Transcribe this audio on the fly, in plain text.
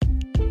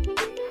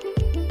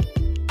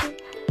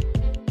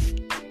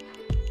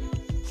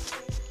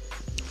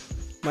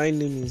My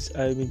name is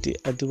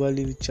Ayomide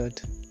Adewale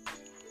Richard.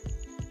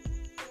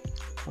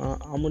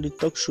 I'm on the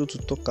talk show to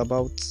talk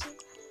about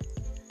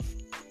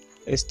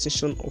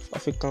extinction of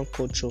African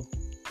culture.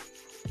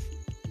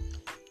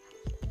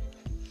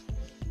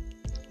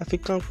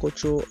 African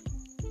culture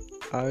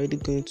are already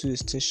going to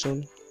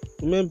extinction.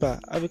 Remember,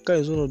 Africa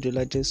is one of the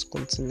largest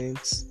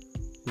continents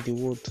in the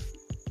world.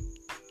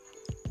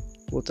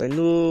 But I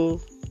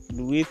know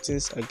the way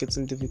things are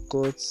getting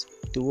difficult,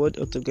 the World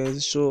Health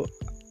Organization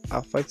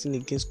are fighting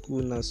against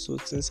corona, so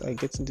things are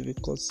getting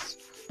difficult.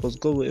 But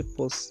God will help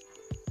us.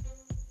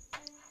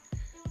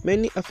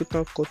 Many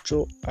African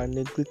cultures are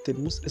neglected,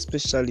 most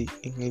especially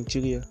in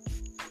Nigeria.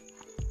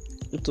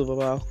 Most of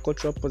our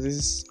cultural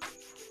practices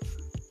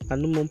are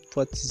no more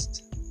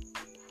practiced.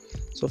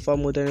 So far,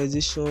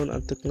 modernization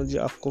and technology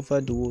have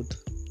covered the world,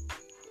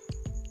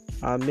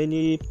 and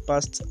many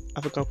past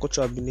African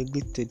cultures have been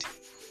neglected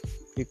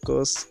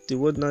because the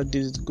world now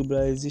deals with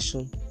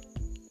globalization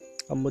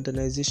and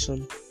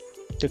modernization,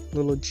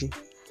 technology.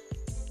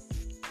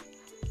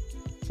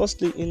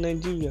 Firstly, in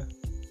Nigeria,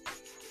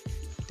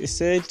 they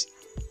said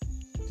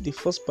the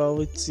first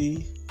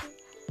priority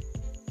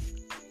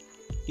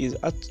is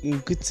in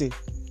greeting.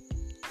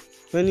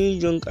 Many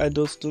young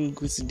adults don't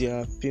greet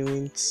their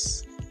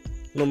parents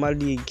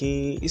normally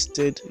again.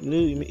 Instead,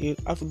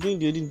 after during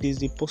the olden days,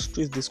 they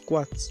prostrate, they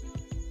squat.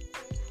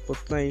 But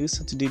now, in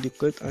recent today, they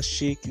correct and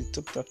shake, they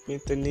talk their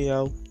parents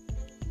anyhow.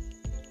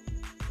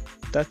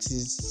 That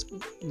is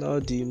now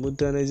the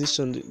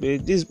modernization.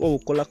 This is what we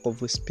call lack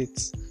of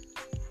respect.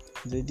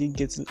 They did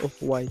getting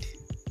off wide.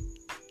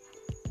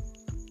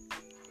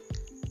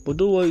 But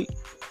don't worry,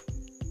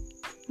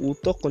 we'll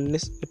talk on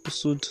next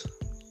episode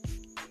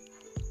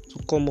to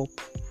come up.